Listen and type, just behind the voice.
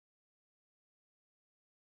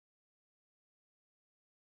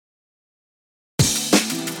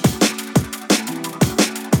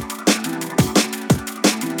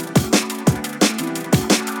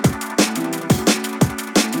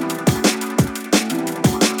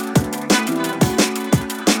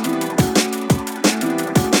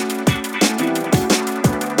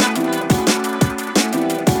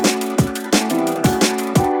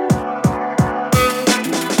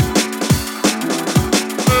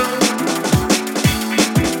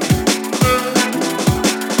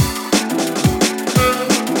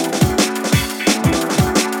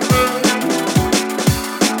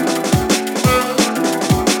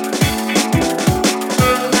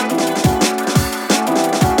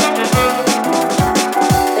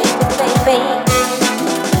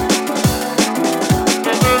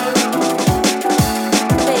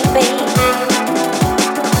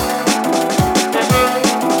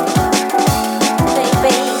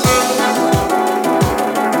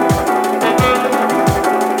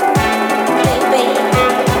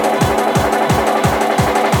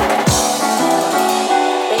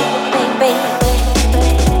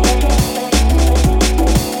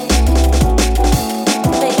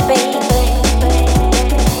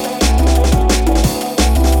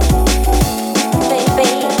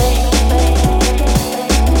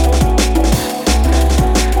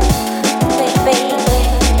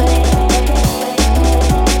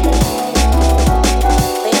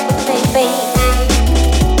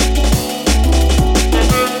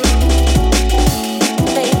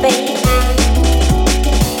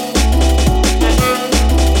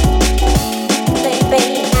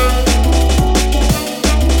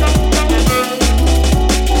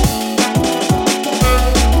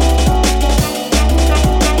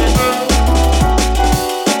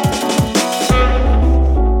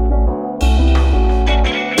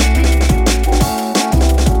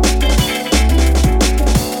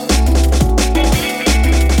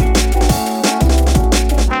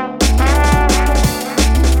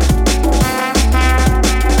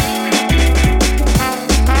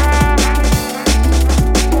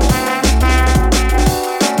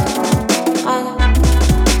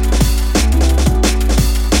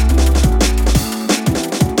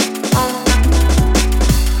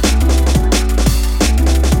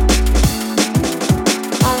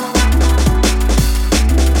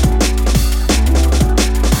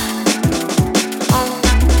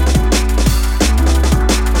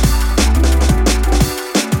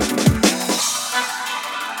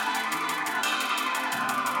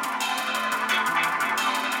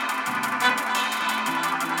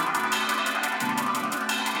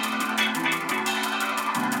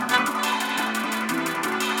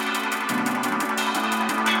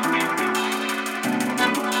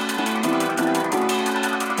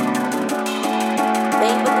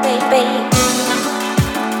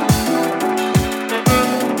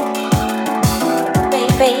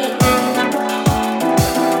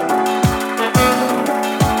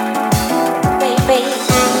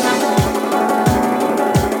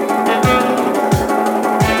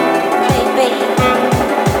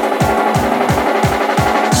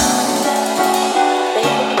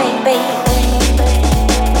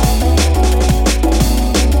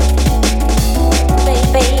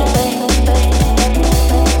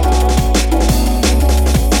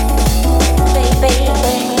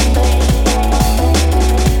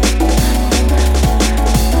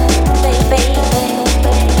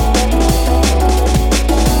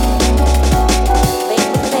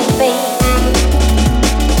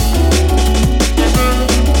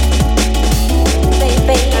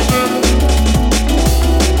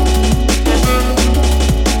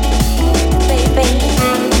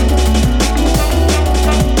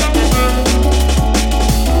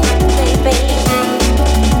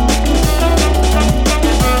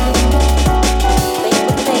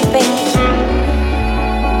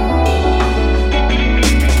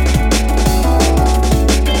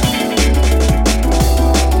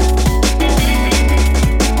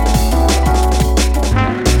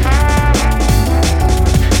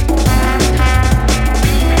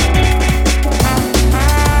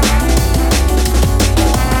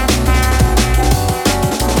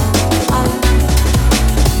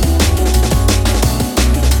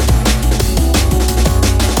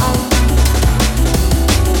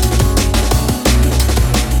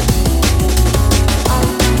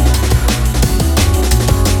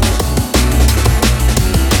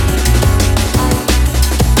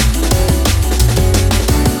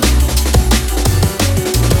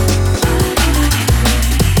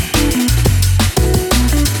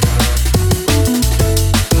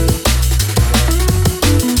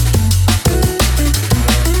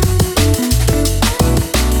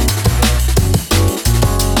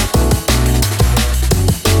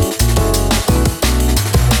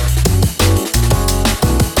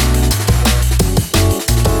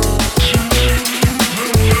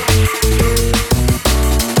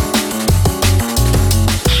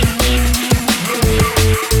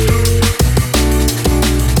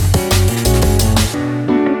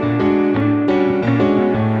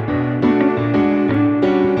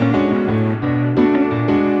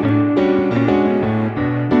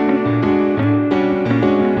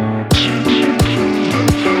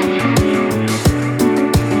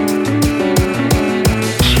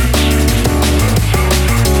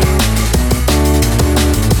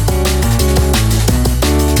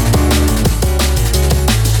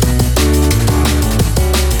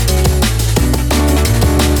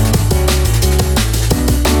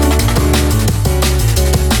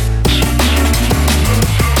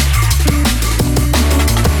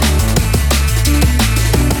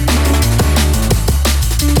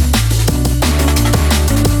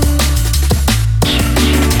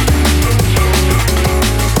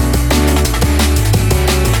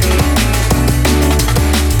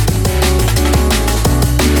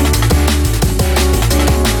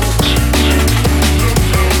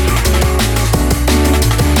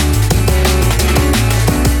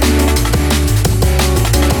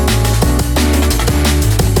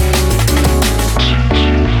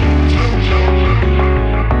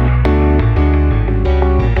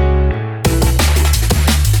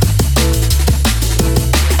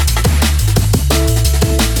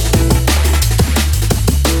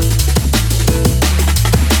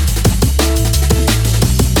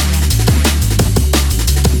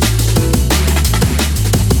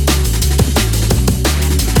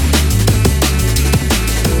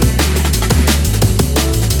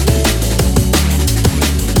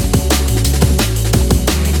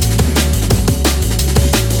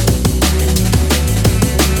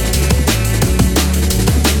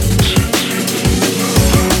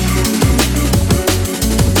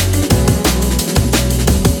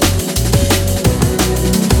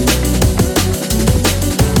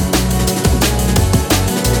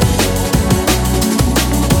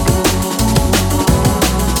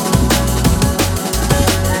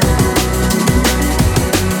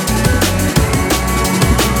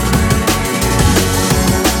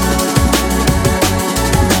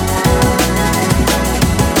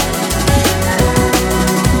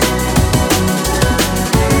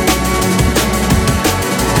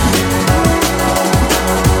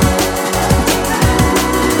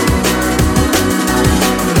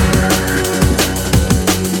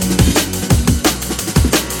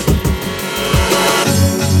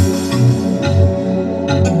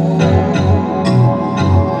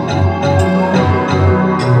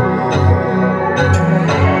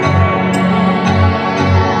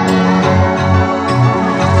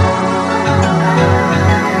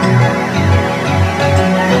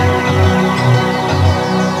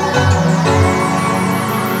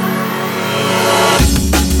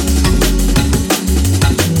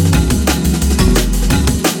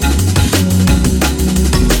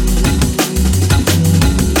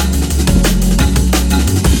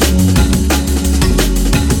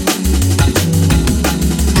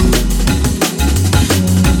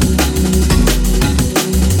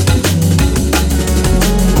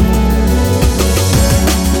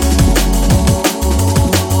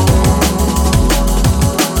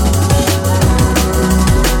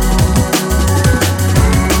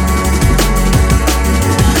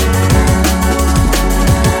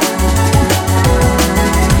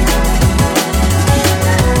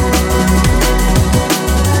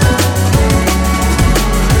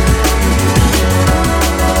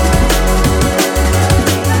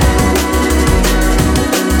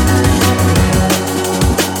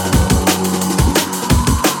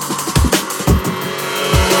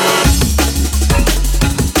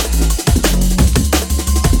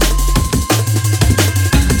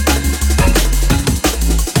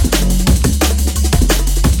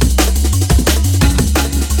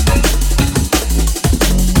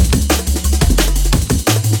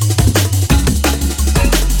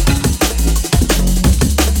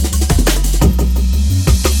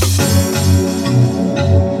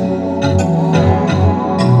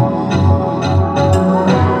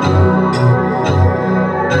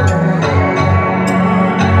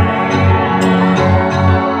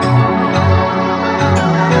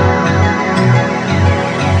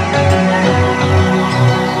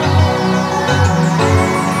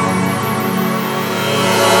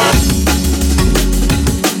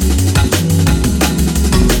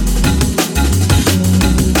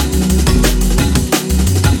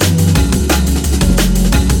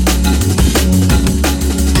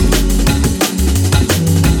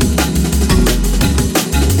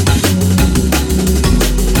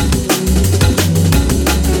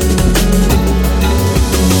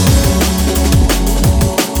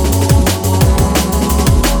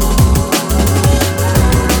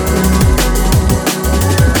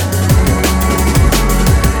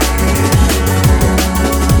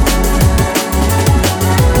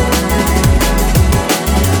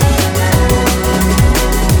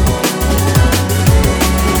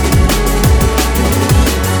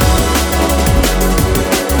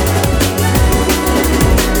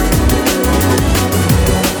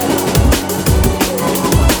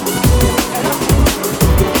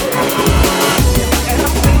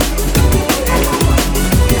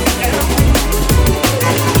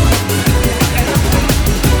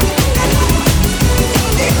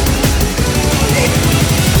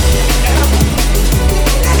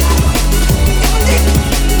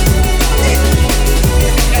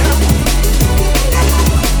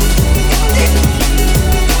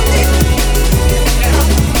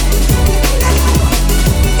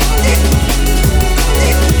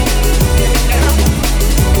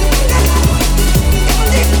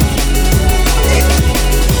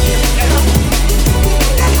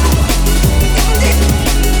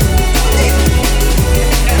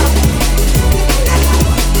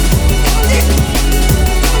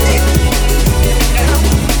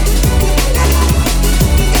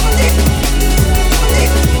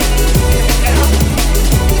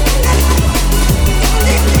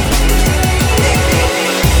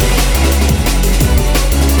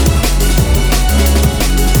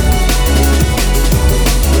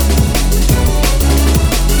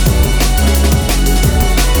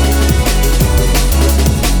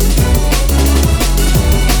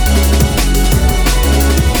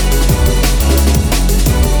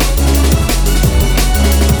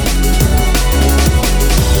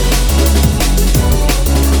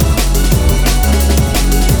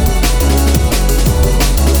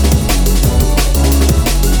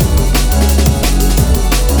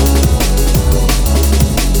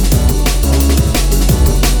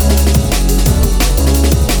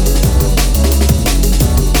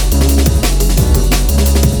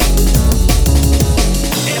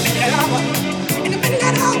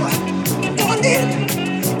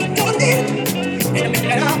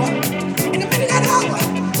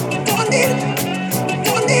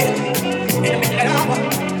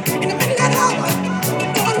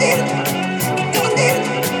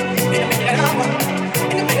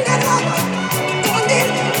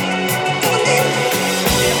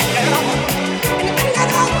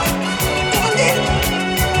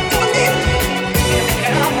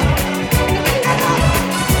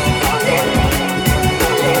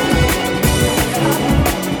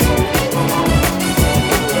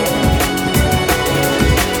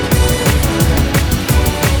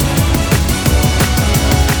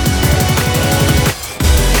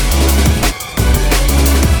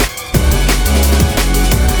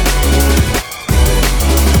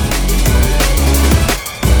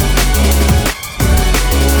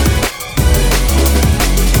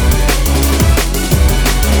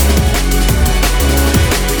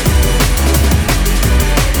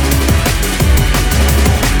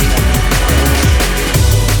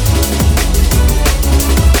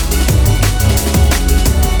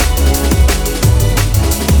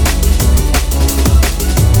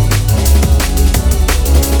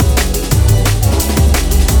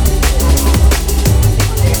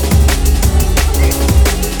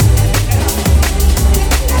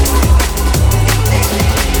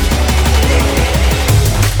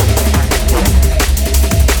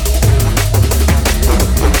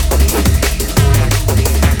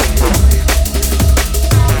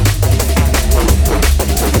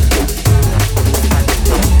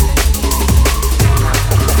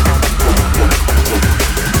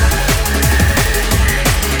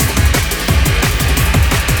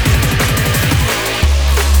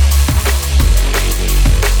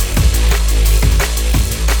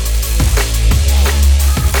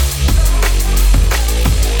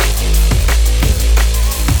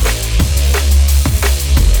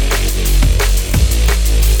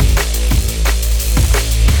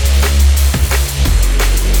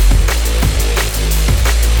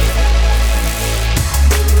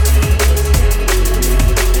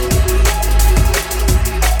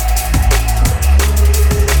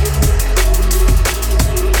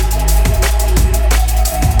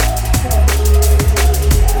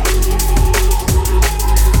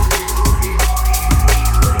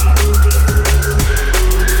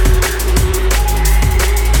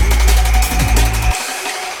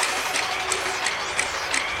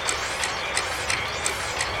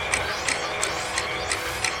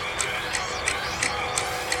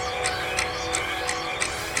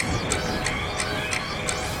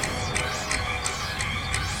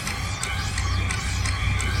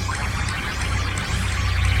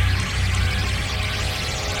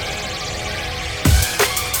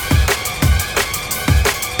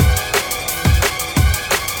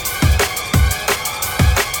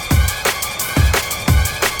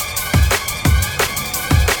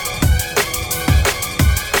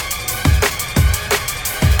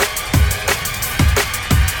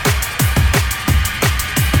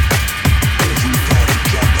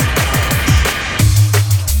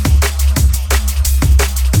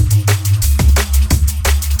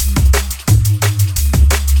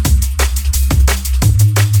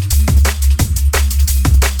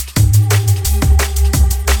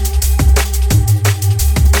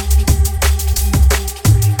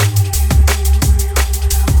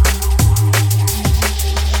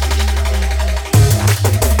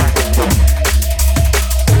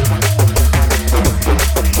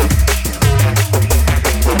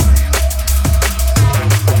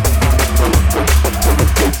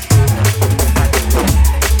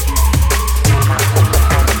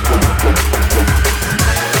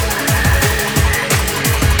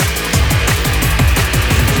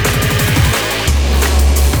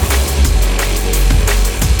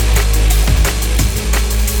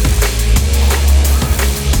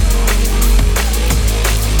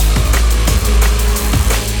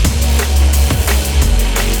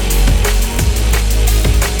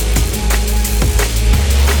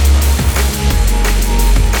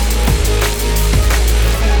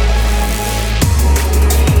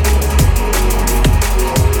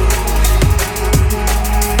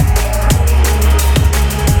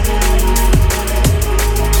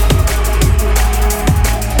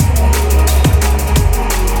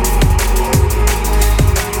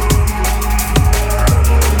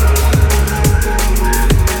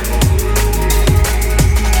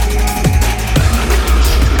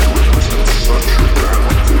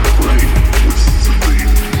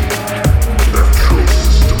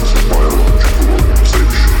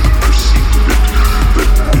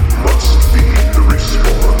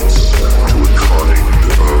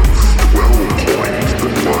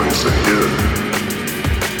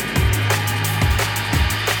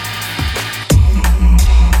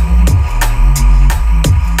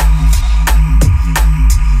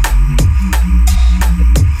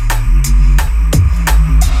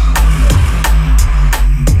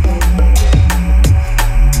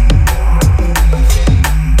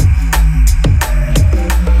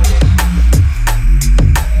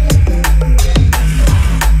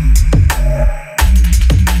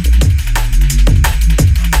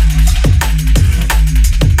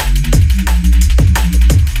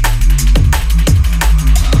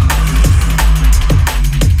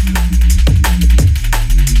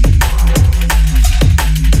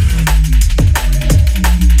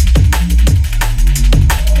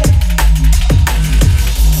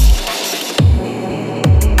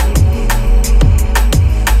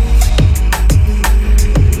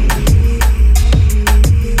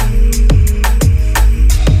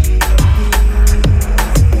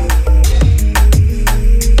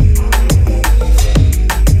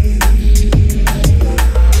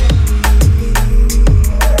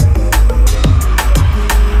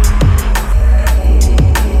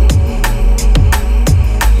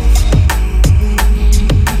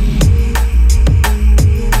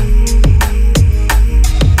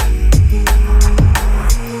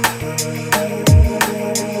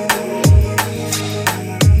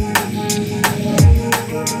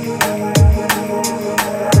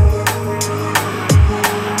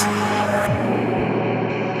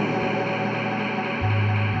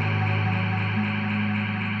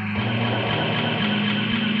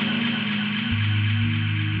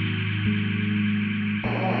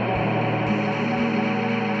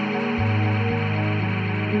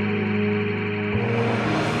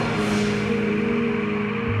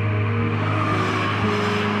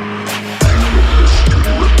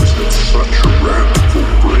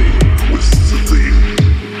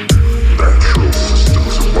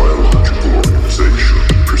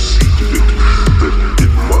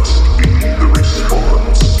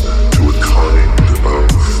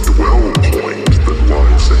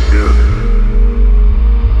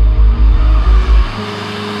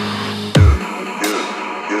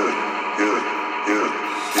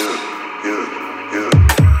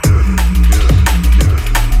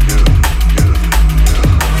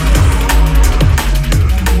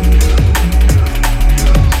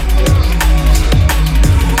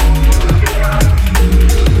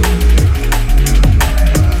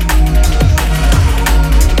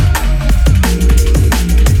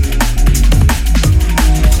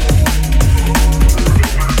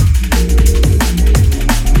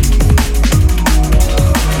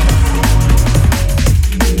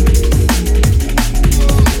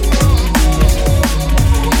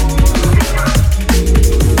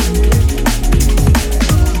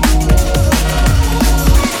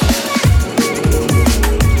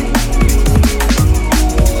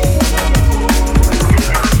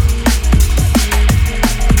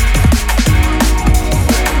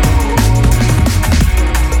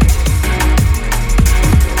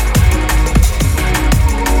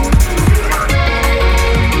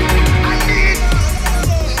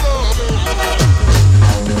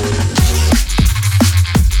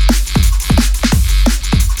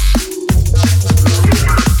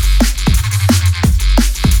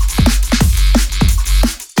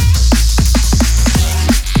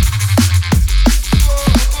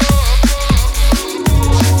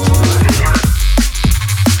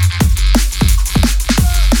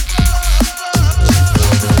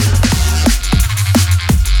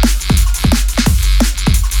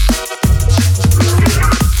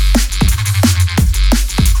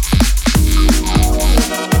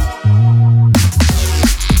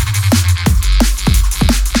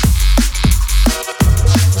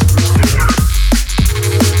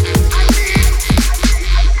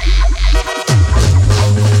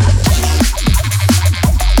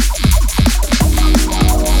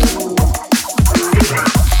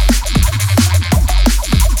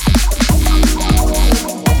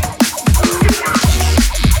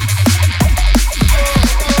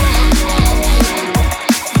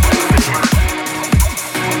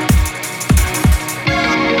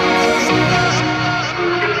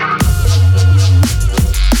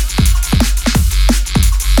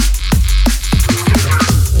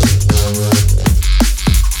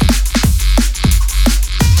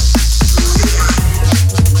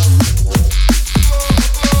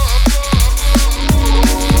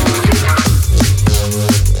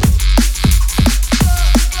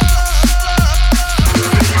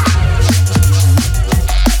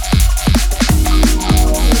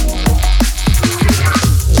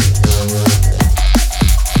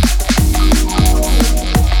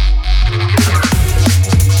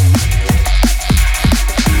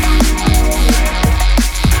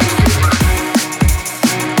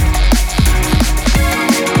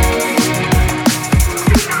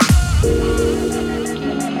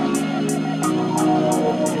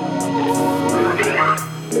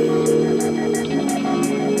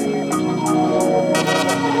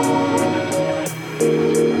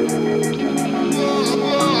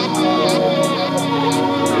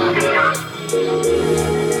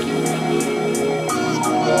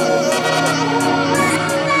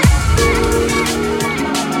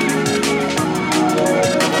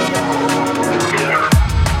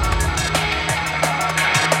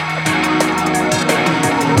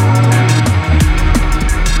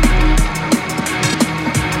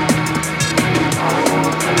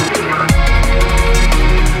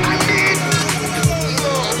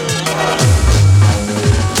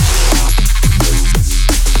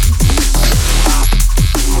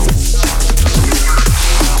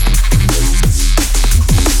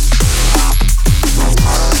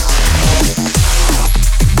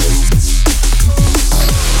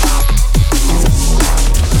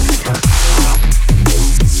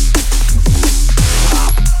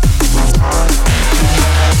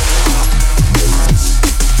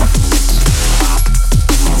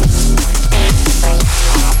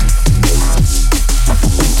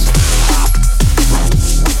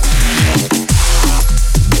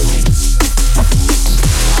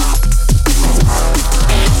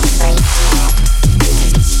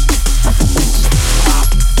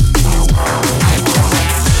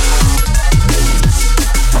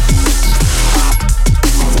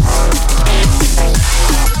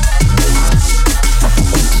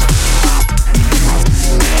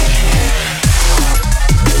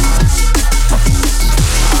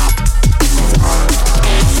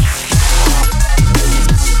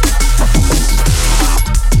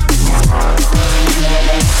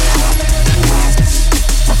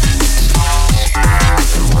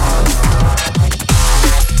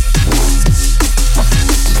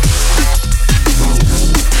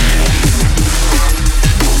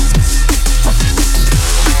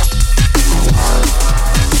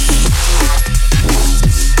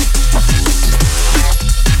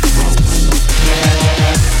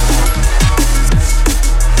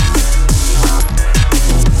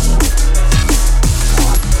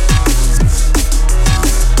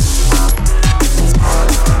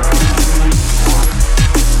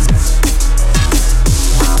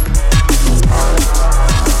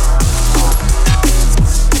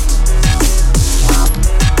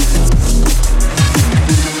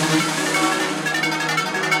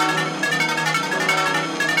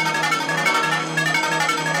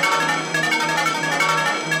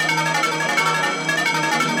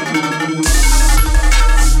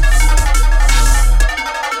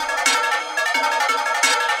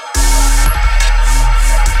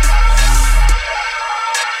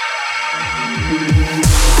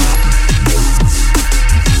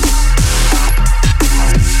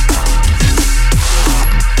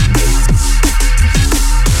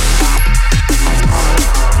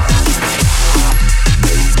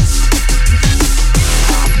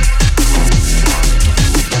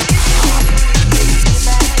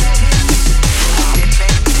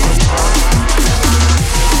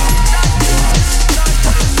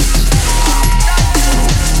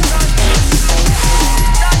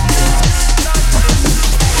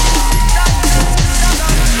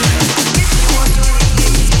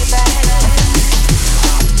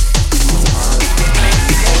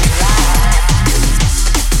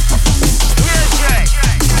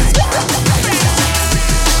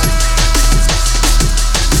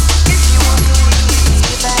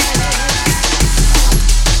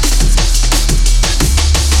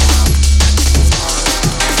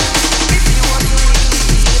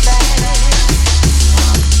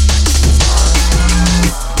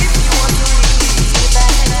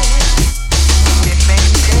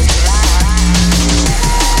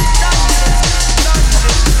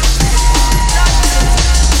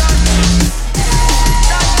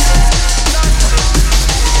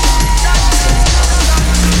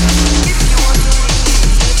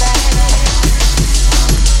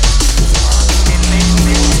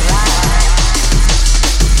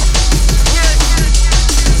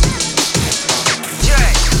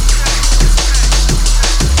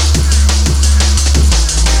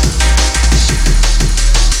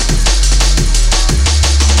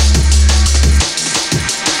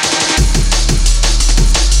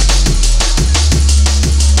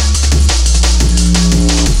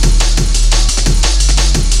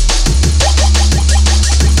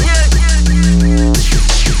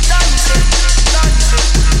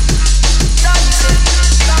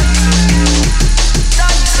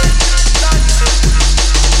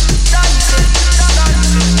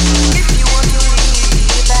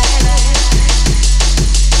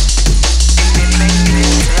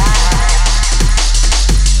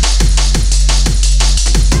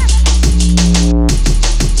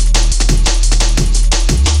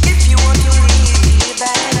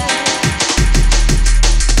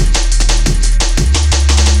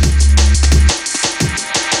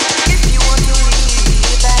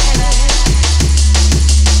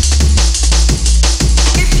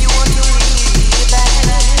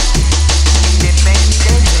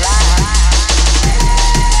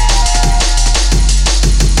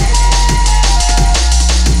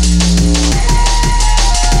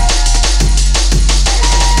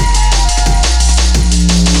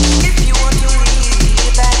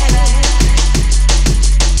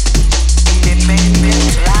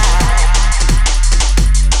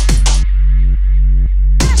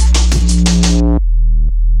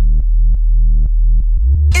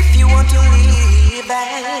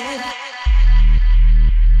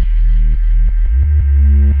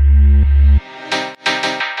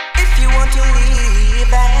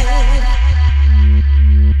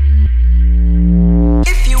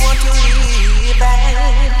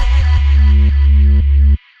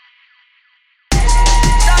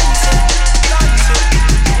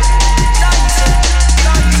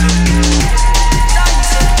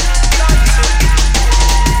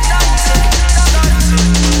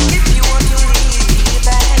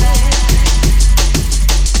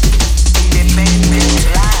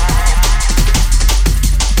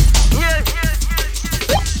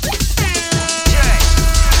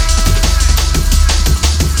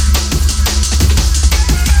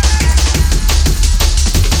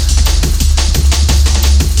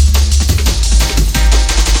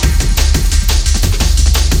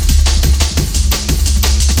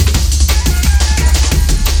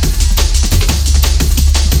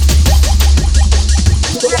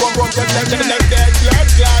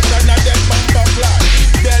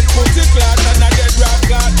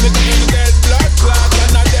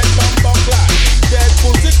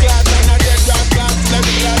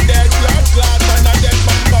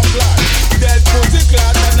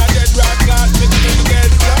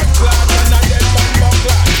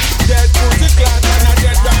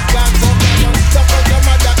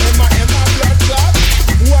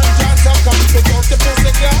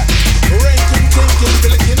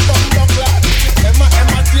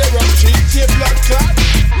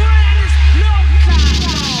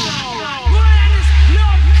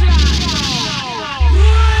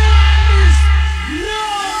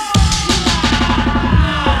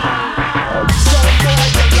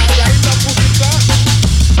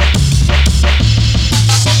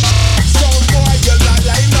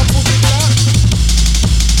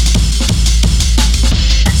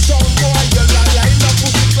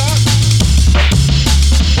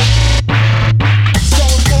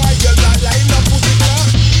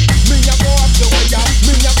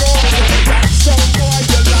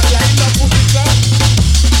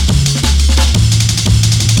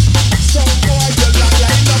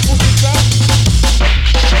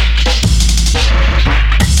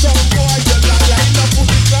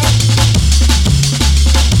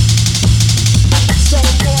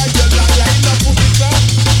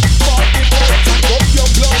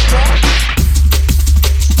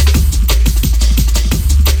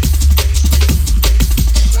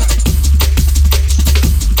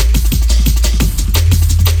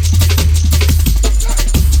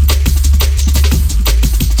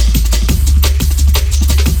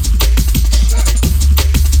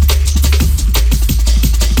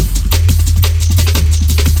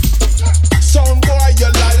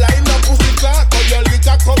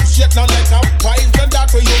shake now like a pipe. And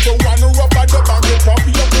that way you the one who rubber the band it up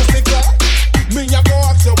your pussy clap. Me a go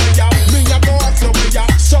ask you where ya, me a go ask you where ya.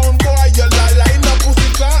 Sound boy you lie in a pussy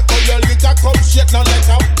clap. Cause your liquor come shake now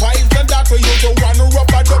like a pipe. And that way you the one who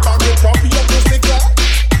rubber the band it up your pussy clap.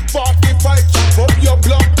 45 chop up your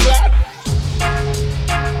blood clot.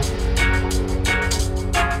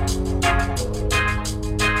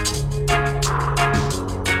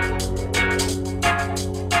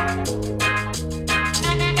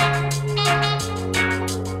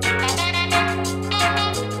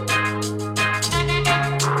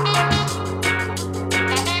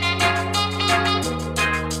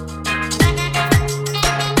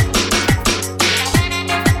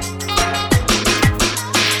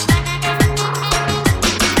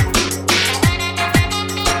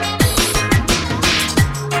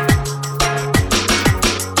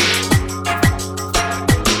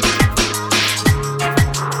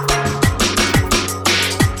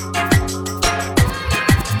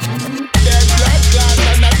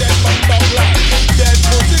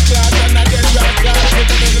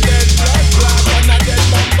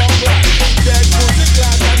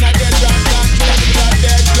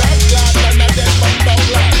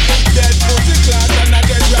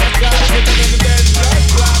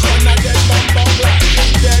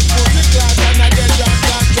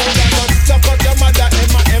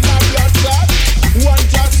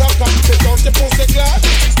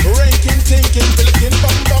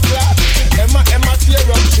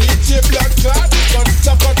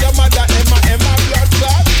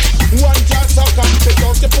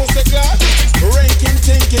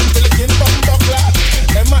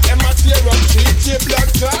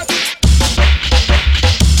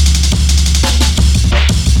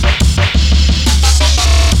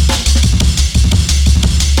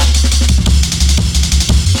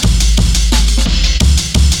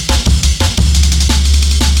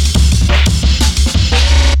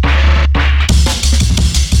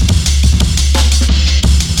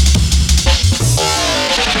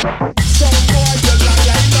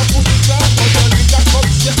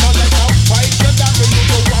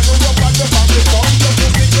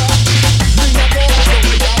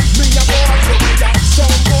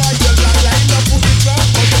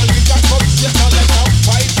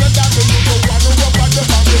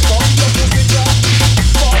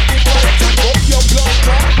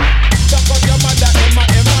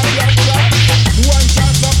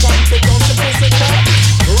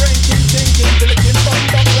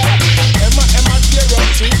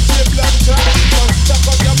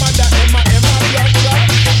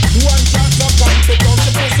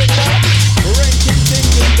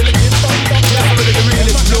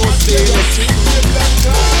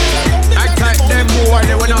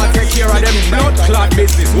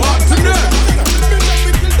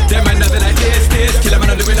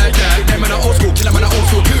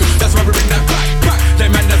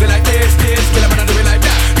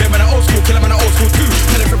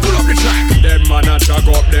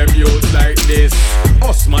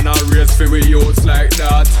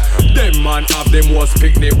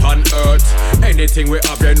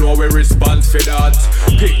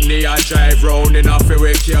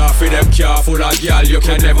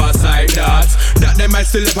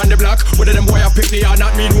 Still up on the block. Whether them boy a pick me or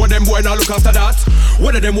not, me know them boy now look after that.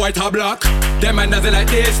 Whether them white or black, them man does it like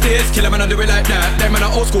this. Kill them and I do it like that. Them man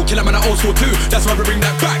are old school, kill them and I old school too. That's why we bring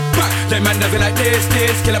that back. Them man does it like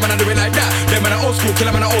this. Kill them and I do it like that. Them man are old school, kill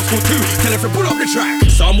them and I old school too. Tell if you pull up the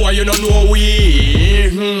track. Some boy you don't know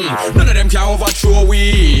we. None of them can overthrow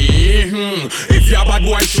we. If you're a bad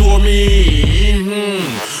boy, show me.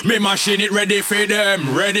 Me machine it ready for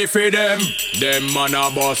them, ready for them. Them man a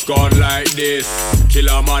boss gun like this.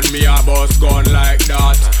 Killer man me a boss gun like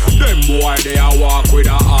that. Them boy they a walk with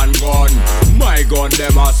a handgun. My gun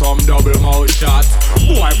them a some double mouth shot.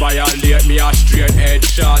 Boy violate me a straight head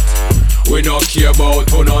shot. We no care about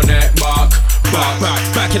who no neck back.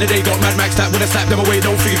 Back in the day got Mad Max that when I slap them away.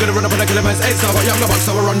 Don't think you're gonna run up on a killer man's head. So I got younger bucks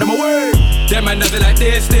so I run them away. Them man does it like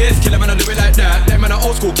this. Kill them and I do it like that. Them man are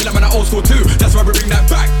old school, kill them and I old school too. That's why we bring that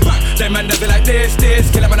back. Them man does it like this.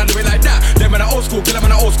 Kill them and I do it like that. Them man are old school, kill them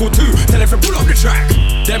and I old school too. Tell if you pull up the track.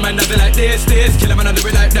 Them man does it like this. Kill them and I do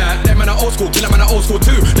it like that. Them man are old school, kill them and I old school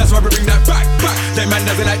too. That's why we bring that back. Them man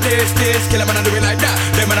does it like this. Kill them and I do it like that.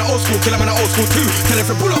 Them man are old school, kill them and I old school too. Tell if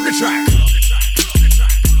you pull up the track.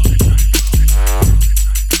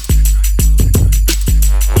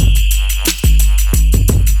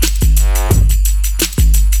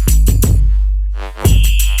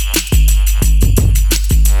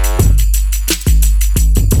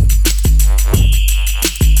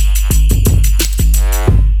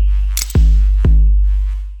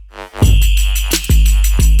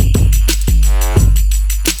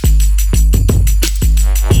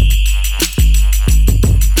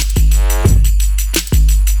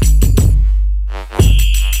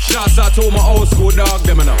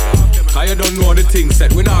 thing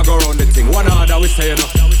set, we now go round the thing. One order we say, you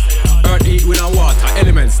know. Earth, heat, wind and water,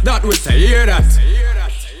 elements, that we say, you hear that?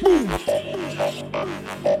 Boom.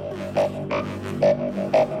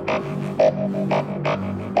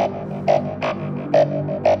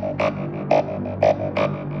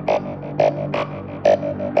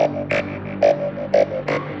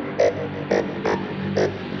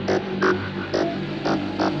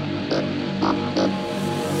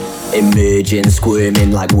 Emerging,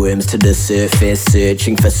 squirming like worms to the surface,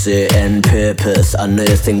 searching for certain purpose,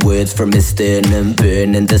 unearthing words from his sternum,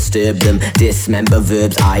 burn and disturb them, dismember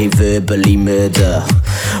verbs I verbally murder,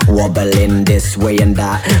 wobbling this way and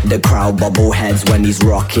that, the crowd bobble heads when he's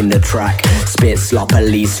rocking the track, spit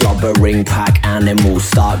sloppily, slobbering pack animals,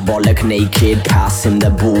 stark bollock naked, passing the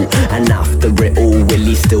ball, and after it all will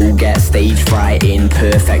he still get stage fright in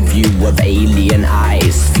perfect view of alien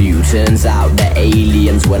eyes, few turns out the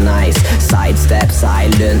aliens were nice. Sidestep,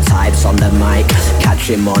 silent types on the mic.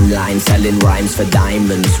 Catch him online selling rhymes for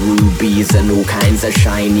diamonds, rubies and all kinds of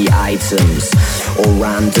shiny items. Or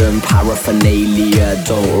random paraphernalia.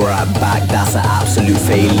 Don't rap back, that's an absolute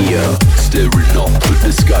failure. Staring up at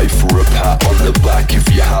the sky for a pat on the back. If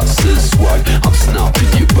your hat says swag, I'm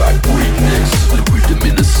snapping your back. Break next to the rhythm,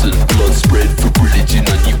 innocent blood spread for religion.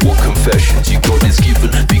 And you want confessions, you God is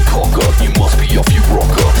given. Big cocker, you must be off your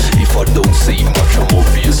rocker. If I don't say much, I'm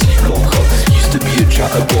obviously locker. Used to be a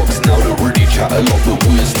chatterbox, now they really chat a lot, but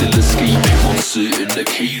we're still escaping on certain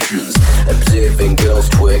occasions. Observing girls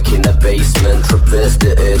twerk in the basement, traverse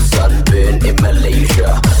the earth, sunburn in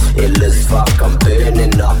Malaysia. Ill as fuck, I'm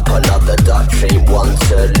burning up another Dutch, ain't one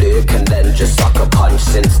to lurk and then just suck a punch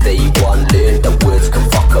since day one. Learned the words can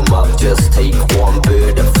fuck 'em up, just take one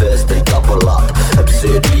bird at first and double up.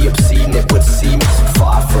 Absurdly obscene it would seem,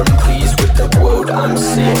 far from pleased with the world I'm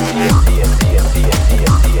seeing.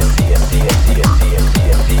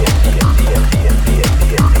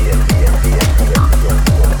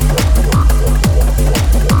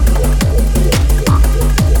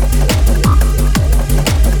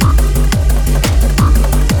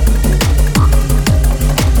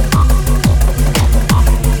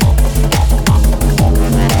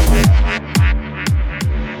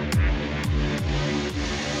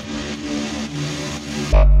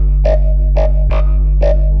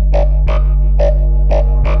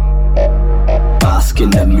 In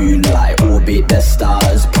the moonlight, orbit the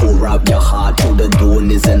stars. Pour out your heart till the dawn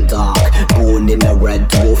isn't dark. Born in a red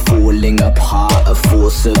dwarf, falling apart. A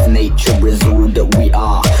force of nature is all that we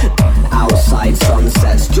are. Outside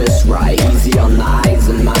sunsets just right, easy on the eyes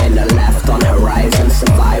and mine are left on horizon.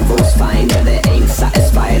 Survival's fine, but it ain't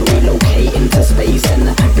satisfying. Relocating to space in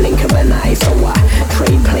the blink of an eye. So I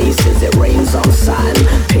trade places, it rains on Saturn.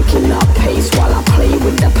 Picking up pace while I play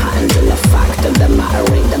with the patterns. And the fact of the matter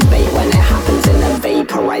ain't debate when it happens in a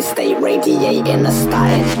vaporized state, radiating a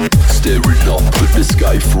static. Staring up at the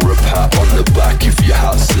sky for a pat on the back. If your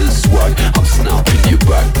hat says swag, I'm snapping your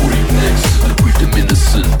back. Break next to the rhythm,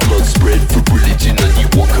 innocent blood spread for religion. And you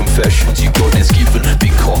want confessions, you God is given.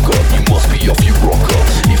 Big cocker, you must be off your rocker.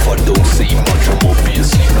 If I don't say much, I'm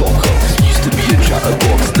obviously